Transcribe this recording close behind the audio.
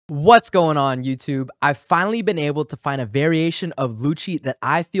What's going on, YouTube? I've finally been able to find a variation of Lucci that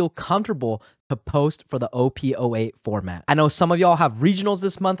I feel comfortable to post for the OP08 format. I know some of y'all have regionals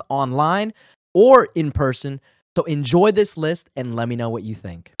this month online or in person, so enjoy this list and let me know what you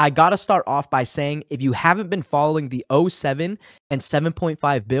think. I gotta start off by saying if you haven't been following the 07 and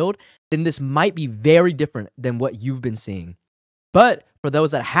 7.5 build, then this might be very different than what you've been seeing. But for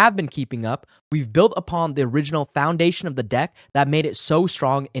those that have been keeping up, we've built upon the original foundation of the deck that made it so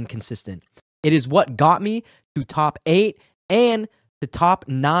strong and consistent. It is what got me to top 8 and to top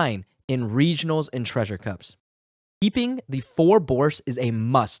 9 in regionals and treasure cups. Keeping the 4 Bourse is a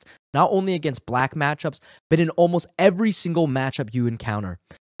must, not only against black matchups, but in almost every single matchup you encounter.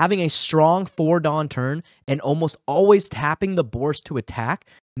 Having a strong 4 Dawn turn and almost always tapping the Bourse to attack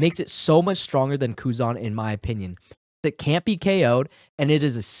makes it so much stronger than Kuzan in my opinion. It can't be KO'd, and it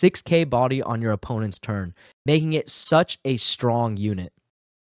is a 6k body on your opponent's turn, making it such a strong unit.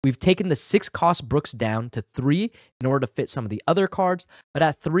 We've taken the 6 cost Brooks down to 3 in order to fit some of the other cards, but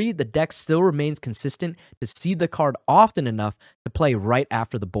at 3, the deck still remains consistent to see the card often enough to play right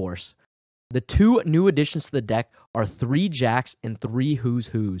after the Bourse. The 2 new additions to the deck are 3 Jacks and 3 Who's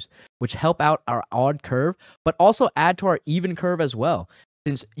Who's, which help out our odd curve, but also add to our even curve as well.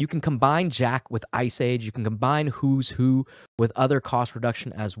 Since you can combine Jack with Ice Age, you can combine Who's Who with other cost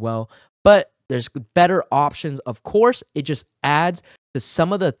reduction as well. But there's better options. Of course, it just adds to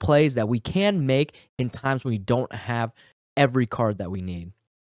some of the plays that we can make in times when we don't have every card that we need.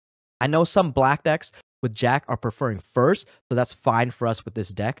 I know some black decks with Jack are preferring first, so that's fine for us with this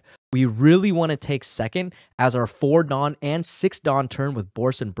deck. We really want to take second, as our 4 Dawn and 6 Dawn turn with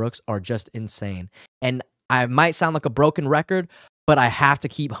Bourse and Brooks are just insane. And I might sound like a broken record, but I have to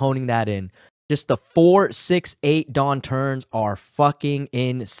keep honing that in. Just the 4, 6, 8 Dawn turns are fucking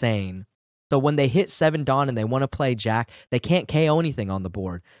insane. So when they hit 7 Dawn and they want to play Jack, they can't KO anything on the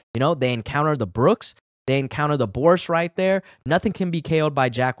board. You know, they encounter the Brooks, they encounter the Bourse right there. Nothing can be KO'd by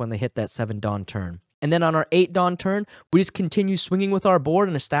Jack when they hit that 7 Dawn turn. And then on our 8 Dawn turn, we just continue swinging with our board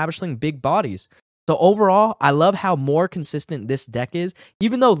and establishing big bodies. So overall, I love how more consistent this deck is.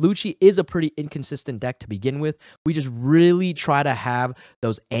 Even though Lucci is a pretty inconsistent deck to begin with, we just really try to have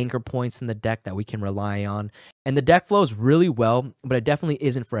those anchor points in the deck that we can rely on. And the deck flows really well, but it definitely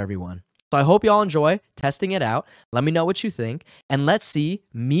isn't for everyone. So I hope y'all enjoy testing it out. Let me know what you think. And let's see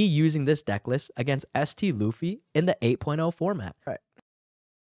me using this deck list against ST Luffy in the 8.0 format. All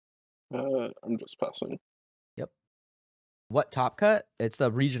right. I'm just passing. Yep. What top cut? It's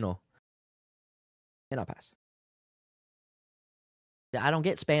the regional. And I'll pass. Yeah, I don't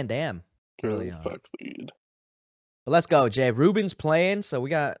get Spandam early on. Fuck lead. But let's go, Jay. Ruben's playing, so we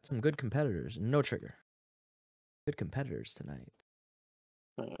got some good competitors. No trigger. Good competitors tonight.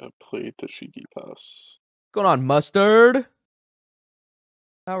 Play Tashigi pass. What's going on, Mustard?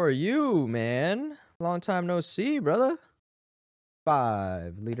 How are you, man? Long time no see, brother.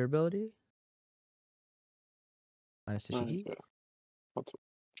 5 leader ability. Minus Tashigi. Yeah.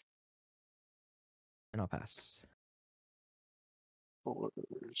 And I'll pass.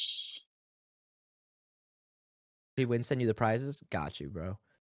 Orders. Did Win send you the prizes? Got you, bro.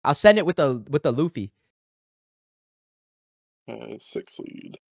 I'll send it with the Luffy. 6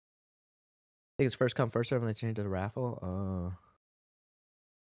 lead. I think it's first come, first serve when they change to the raffle.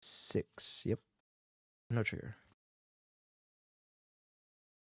 6. Yep. No trigger.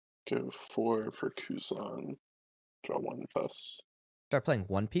 Go 4 for Kuzan. Draw 1 pass. Start playing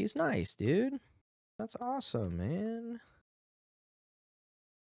One Piece? Nice, dude. That's awesome, man.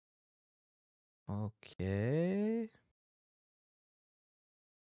 Okay.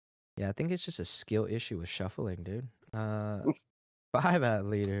 Yeah, I think it's just a skill issue with shuffling, dude. 5 at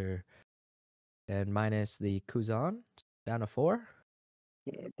leader. And minus the Kuzan. Down to 4.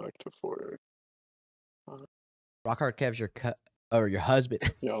 Yeah, back to 4. Rockhard Kev's your husband.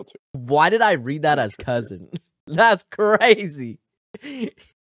 Yeah, I'll take. Why did I read that as cousin? That's crazy.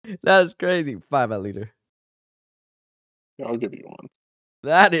 That is crazy. 5 at leader. Yeah, I'll give you 1.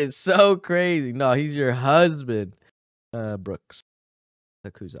 That is so crazy. No, he's your husband. Brooks. The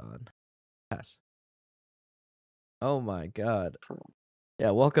Kuzan. Pass. Oh my god.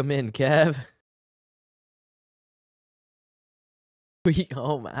 Yeah, welcome in, Kev. Sweet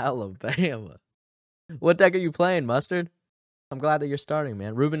home Alabama. What deck are you playing, Mustard? I'm glad that you're starting,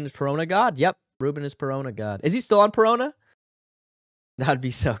 man. Ruben is Perona God? Yep, Ruben is Perona God. Is he still on Perona? That'd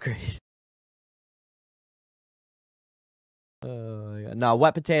be so crazy. Yeah. No,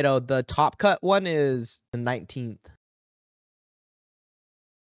 Wet Potato. The top cut one is the 19th.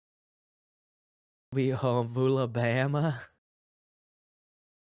 We home Alabama.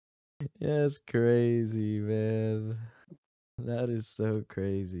 Yeah, it's crazy, man. That is so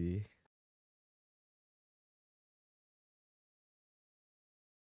crazy.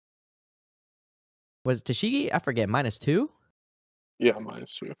 Was Tashigi? I forget. -2? Yeah,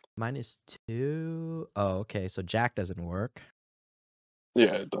 -2. -2. Oh, okay. So Jack doesn't work.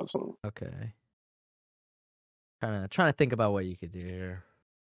 Yeah, it doesn't. Okay. Trying to think about what you could do here.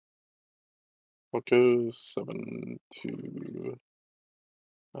 What goes 7 to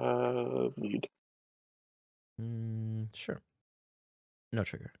mead? Sure. No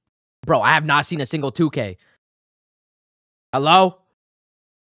trigger. Bro, I have not seen a single 2K. Hello?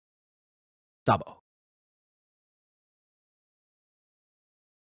 Sabo.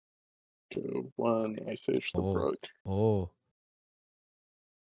 Go 1, Ice Age the Oh. Brook. Oh.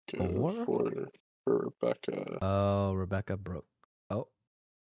 Go 4? for Rebecca. Oh, Rebecca broke. Oh.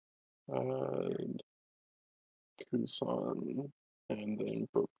 And Kusan. And then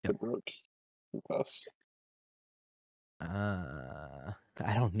broke the Yep. Brook. Pass. I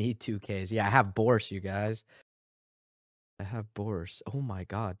don't need 2Ks. Yeah, I have Bourse, you guys. I have Bourse. Oh my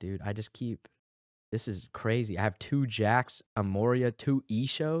god, dude. I just keep... This is crazy. I have 2 Jacks, a Moria, 2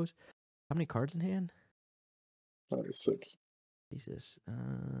 E-shows. How many cards in hand? 6. Jesus.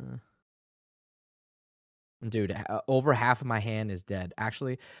 Dude, over half of my hand is dead.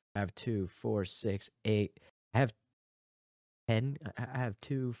 Actually, I have 2, 4, 6, 8. I have 10. I have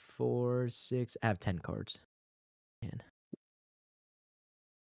 2, 4, 6. I have 10 cards. Man.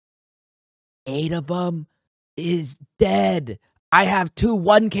 8 of them is dead. I have 2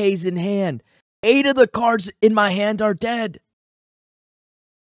 1Ks in hand. 8 of the cards in my hand are dead.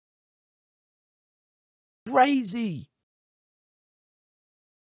 Crazy.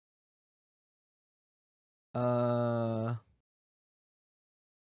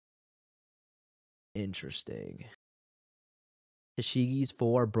 Interesting. Tashigi's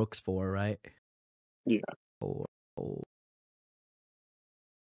 4, Brooks 4, right? Yeah. 4. Oh.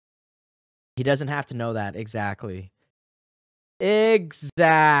 He doesn't have to know that exactly.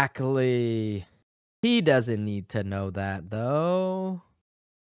 Exactly. He doesn't need to know that, though.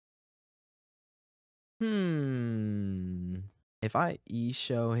 If I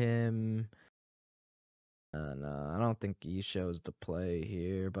E-show him... no, I don't think E-show's the play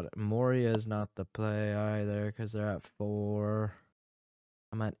here, but Moria's not the play either, because they're at 4.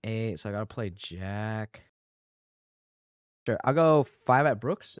 I'm at 8, so I gotta play Jack. Sure, I'll go 5 at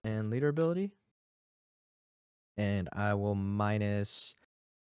Brooks and leader ability. And I will minus...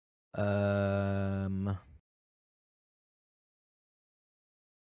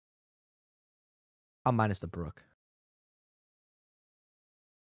 I'll minus the Brook.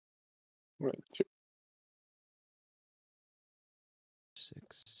 Right, 2.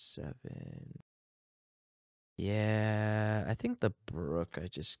 6, 7. Yeah, I think the Brook I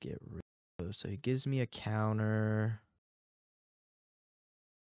just get rid of. So he gives me a counter.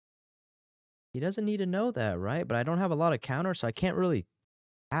 He doesn't need to know that, right? But I don't have a lot of counters, so I can't really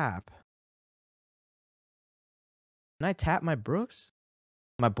tap. Can I tap my Brooks?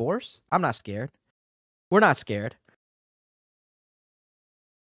 My Bourse? I'm not scared. We're not scared.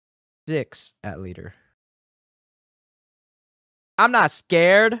 6 at leader. I'm not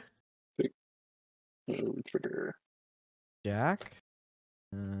scared. No trigger. Jack.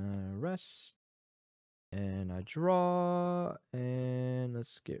 Rest. And I draw. And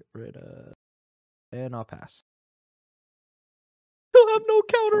let's get rid of... And I'll pass. He'll have no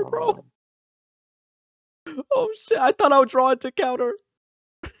counter, bro. Oh, shit. I thought I would draw into counter.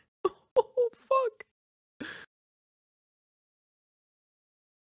 Oh, fuck.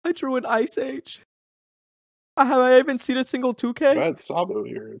 I drew an Ice Age. Have I even seen a single 2K? If I had Sabo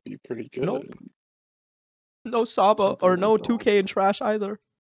here, it'd be pretty good. Nope. No Saba or no 2K in trash either.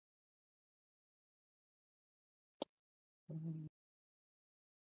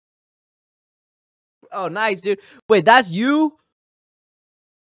 Oh, nice, dude. Wait, that's you?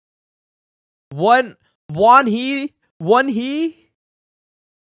 One he?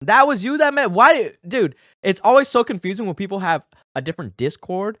 That was you that met? Why, dude? It's always so confusing when people have a different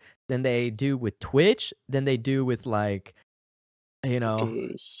Discord than they do with Twitch, than they do with, like, you know,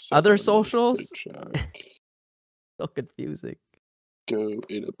 other socials. So confusing. Go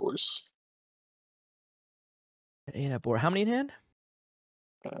 8 at Bourse. 8 at board. How many in hand?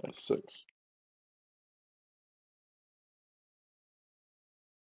 6.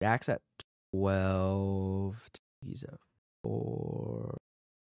 Jack's at 12. He's at 4.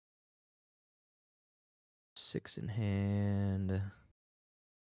 6 in hand.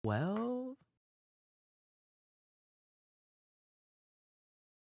 12?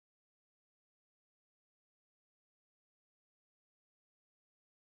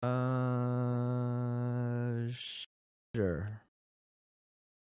 Sure.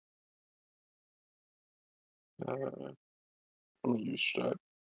 I'm gonna use Jack.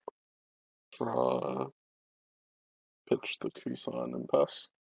 Draw. Pitch the Kusan and pass.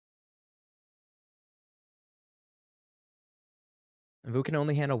 Vu can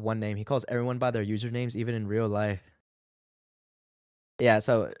only handle one name. He calls everyone by their usernames, even in real life. Yeah,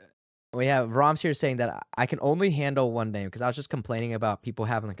 so we have Rom's here saying that I can only handle one name because I was just complaining about people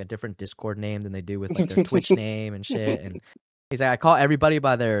having like a different Discord name than they do with like their Twitch name and shit. And he's like, I call everybody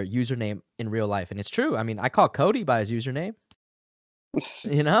by their username in real life. And it's true. I mean, I call Cody by his username.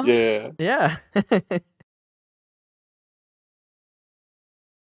 You know? Yeah. Yeah.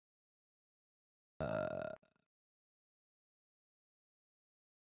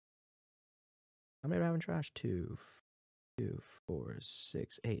 How many do I have in trash? 2, 4,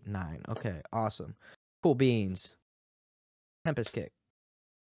 6, 8, 9. Okay, awesome. Cool beans. Tempest kick.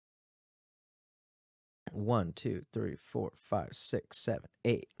 1, 2, 3, 4, 5, 6, 7,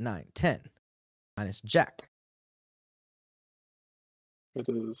 8, 9, 10. Minus Jack. It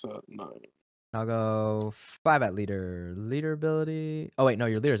is at 9. I'll go 5 at leader. Leader ability. Oh, wait, no,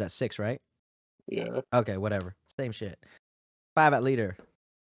 your leader's at 6, right? Yeah. Okay, whatever. Same shit. 5 at leader.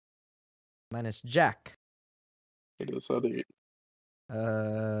 Minus Jack. It is at 8.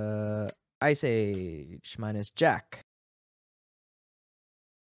 Ice Age. Minus Jack.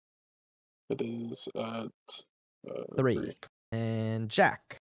 It is at 3. And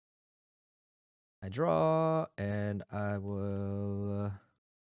Jack. I draw, and I will...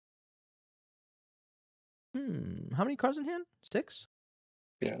 How many cards in hand? 6?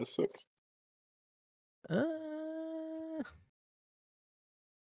 Yeah, 6. Eh.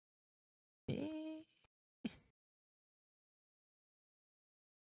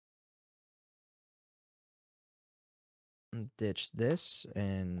 Ditch this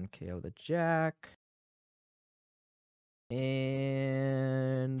and KO the Jack.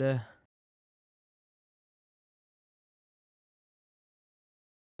 And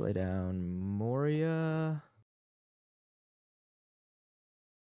lay down Moria.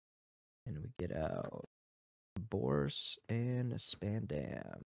 And we get out Bourse and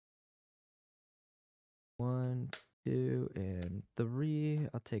Spandam. 1, 2, and 3.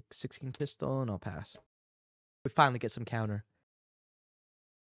 I'll take 16 pistol and I'll pass. We finally get some counter.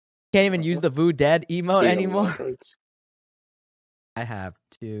 Can't even use the Vu Dead emote anymore. I have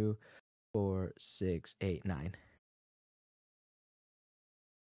 2, 4, 6, 8, 9.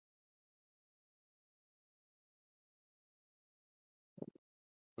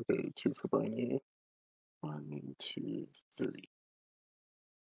 Okay, 2 for Briny. 1, 2, 3.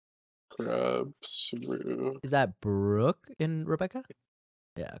 Grab Suru. Is that Brooke and Rebecca?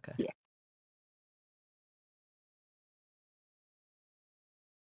 Yeah, okay. Yeah.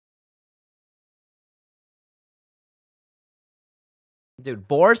 Dude,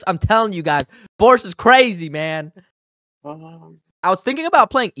 Bourse, I'm telling you guys, Bourse is crazy, man. I was thinking about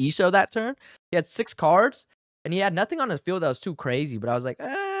playing Isho that turn. He had 6 cards, and he had nothing on his field that was too crazy, but I was like,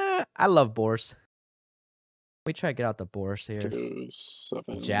 I love Bourse. We try to get out the Bourse here. Go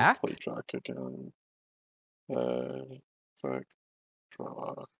 7. Jack? Play Jack again. Fuck.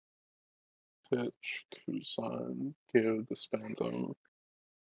 Draw. Pitch. Kusan. Go the Spandam.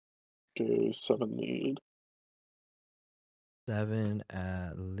 Go 7 lead. 7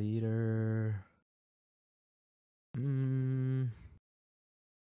 at leader. How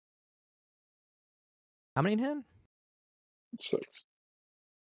many in hand? 6.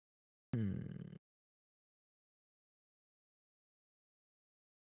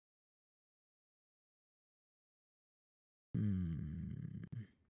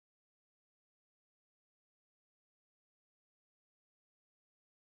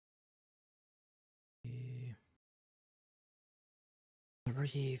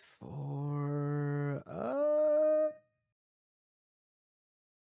 Three, 4.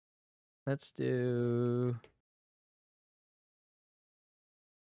 Let's do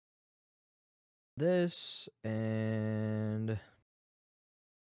this and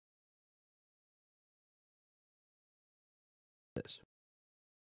this.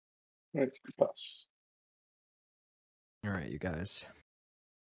 Alright, pass. All right, you guys.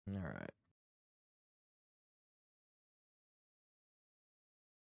 All right.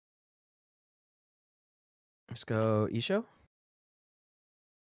 Let's go Isho.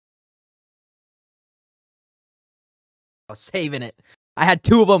 I was saving it. I had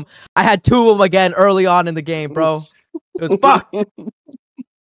 2 of them. I had 2 of them again early on in the game, bro. It was fucked.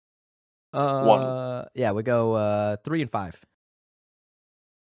 1. Yeah, we go 3 and 5.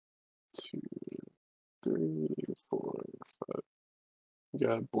 2, 3, 4, 5.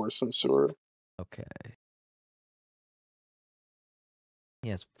 Yeah, Bourse and Sura. Okay. He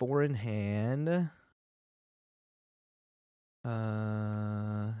has 4 in hand.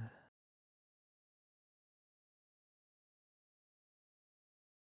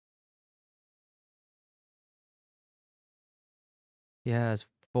 He has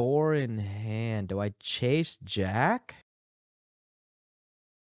 4 in hand. Do I chase Jack?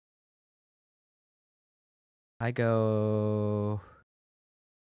 I go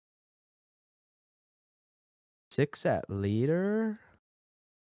 6 at leader.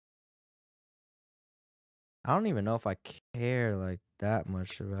 I don't even know if I care like that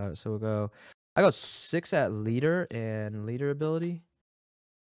much about it. So I go 6 at leader and leader ability.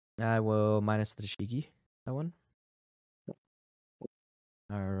 I will minus the Shiki, that one.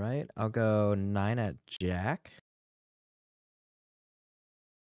 All right, I'll go 9 at Jack.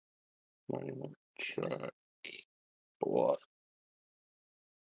 9 at Jack. A lot.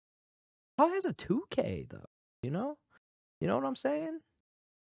 Probably has a 2K though. You know what I'm saying?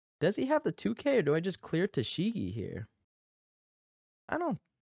 Does he have the 2K or do I just clear Tashigi here? I don't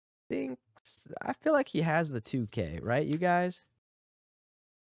think. I feel like he has the 2K, right, you guys?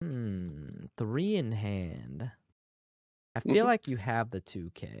 3 in hand. I feel like you have the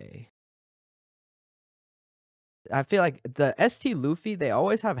 2K. I feel like the ST Luffy, they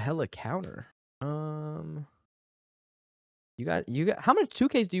always have hella counter. You got how many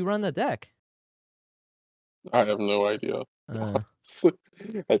 2Ks do you run the deck? I have no idea. Uh,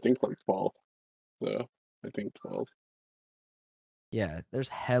 I think like 12. So I think 12. yeah, there's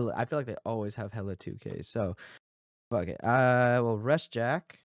hella. I feel like they always have hella 2Ks. So, fuck it. I will rest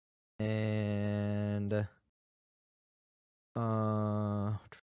Jack, and I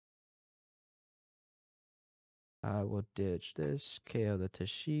will ditch this, KO the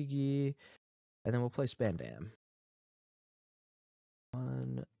Tashigi, and then we'll play Spandam.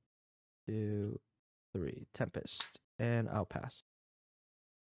 1, 2, 3, Tempest, and I'll pass.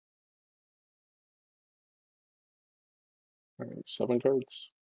 All right, 7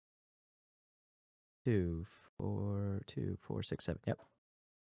 cards. 2, 4, 2, 4, 6, 7. Yep.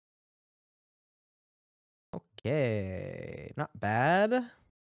 Okay, not bad.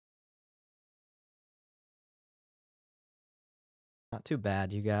 Not too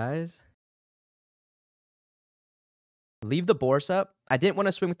bad, you guys. Leave the Bourse up. I didn't want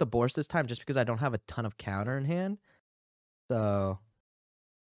to swing with the Bourse this time just because I don't have a ton of counter in hand. So,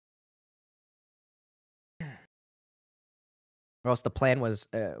 or else the plan was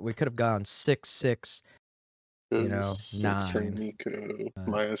we could have gone 6, 6, you know, 6 for 9. Nico.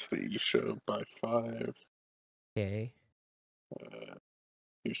 Minus the Isha by 5. Okay.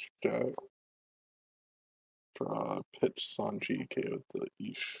 Isha Jack. Draw, pitch Sanji, KO the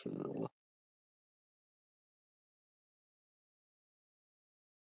Isha.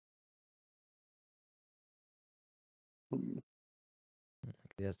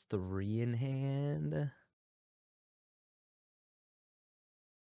 That's 3 in hand.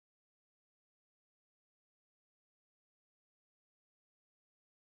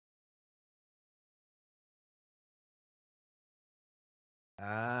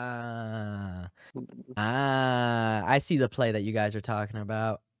 I see the play that you guys are talking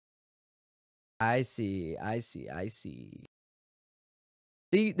about. I see.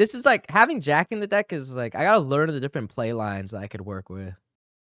 See, this is like having Jack in the deck is like I gotta learn the different play lines that I could work with.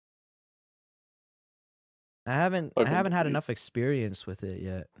 I haven't had enough experience with it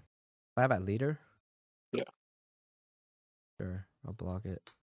yet. If I have at leader? Yeah. Sure, I'll block it.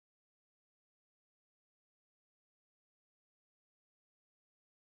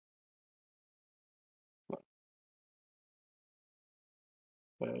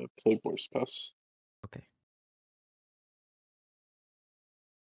 Play Bourse pass. Okay.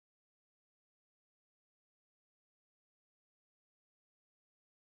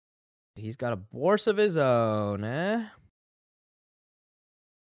 He's got a Bourse of his own, eh?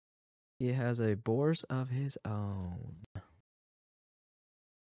 He has a Bourse of his own.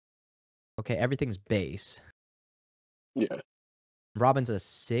 Okay, everything's base. Yeah. Robin's a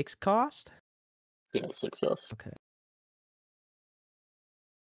 6 cost? Yeah, 6 cost. Okay.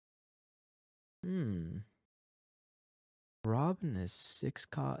 Robin is 6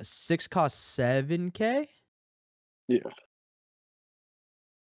 cost. 6 cost 7K? Yeah.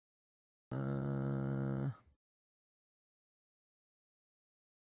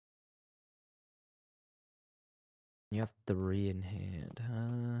 You have 3 in hand,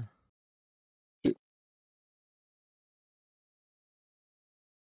 huh? Yeah.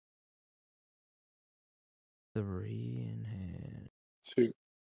 3 in hand. 2.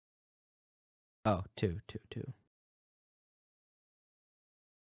 Oh, 2.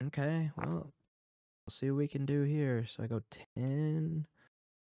 Okay, well, we'll see what we can do here. So I go 10.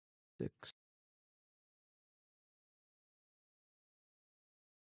 6.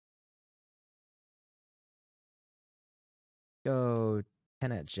 Go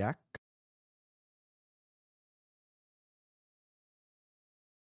 10 at jack.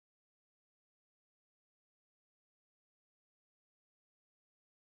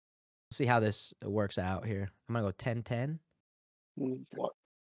 See how this works out here. I'm gonna go 10-10. What?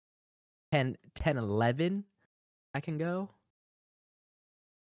 10-11. I can go.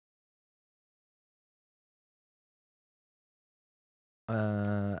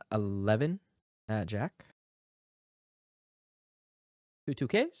 Uh, 11 at jack.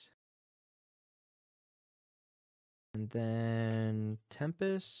 2-2Ks. And then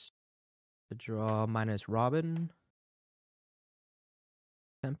Tempest to draw minus Robin.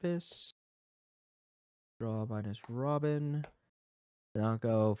 Tempest. Draw minus Robin. Then I'll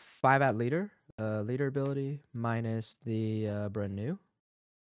go 5 at leader. Leader ability minus the brand new.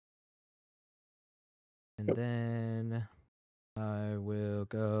 And Yep. then I will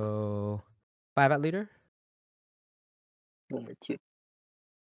go 5 at leader. 2.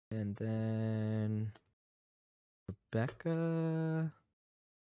 And then Rebecca.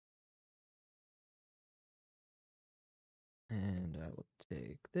 And I will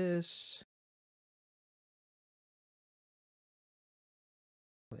take this.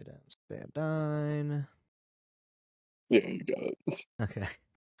 Play down spam dine. Yeah, you got it. Okay.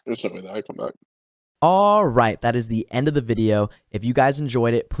 There's no way that I come back. All right, that is the end of the video. If you guys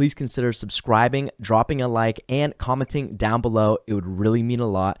enjoyed it, please consider subscribing, dropping a like, and commenting down below. It would really mean a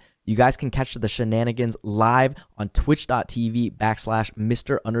lot. You guys can catch the shenanigans live on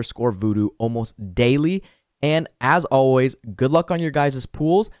twitch.tv/Mr_Voodoo almost daily. And as always, good luck on your guys'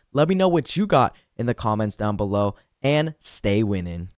 pools. Let me know what you got in the comments down below, and stay winning.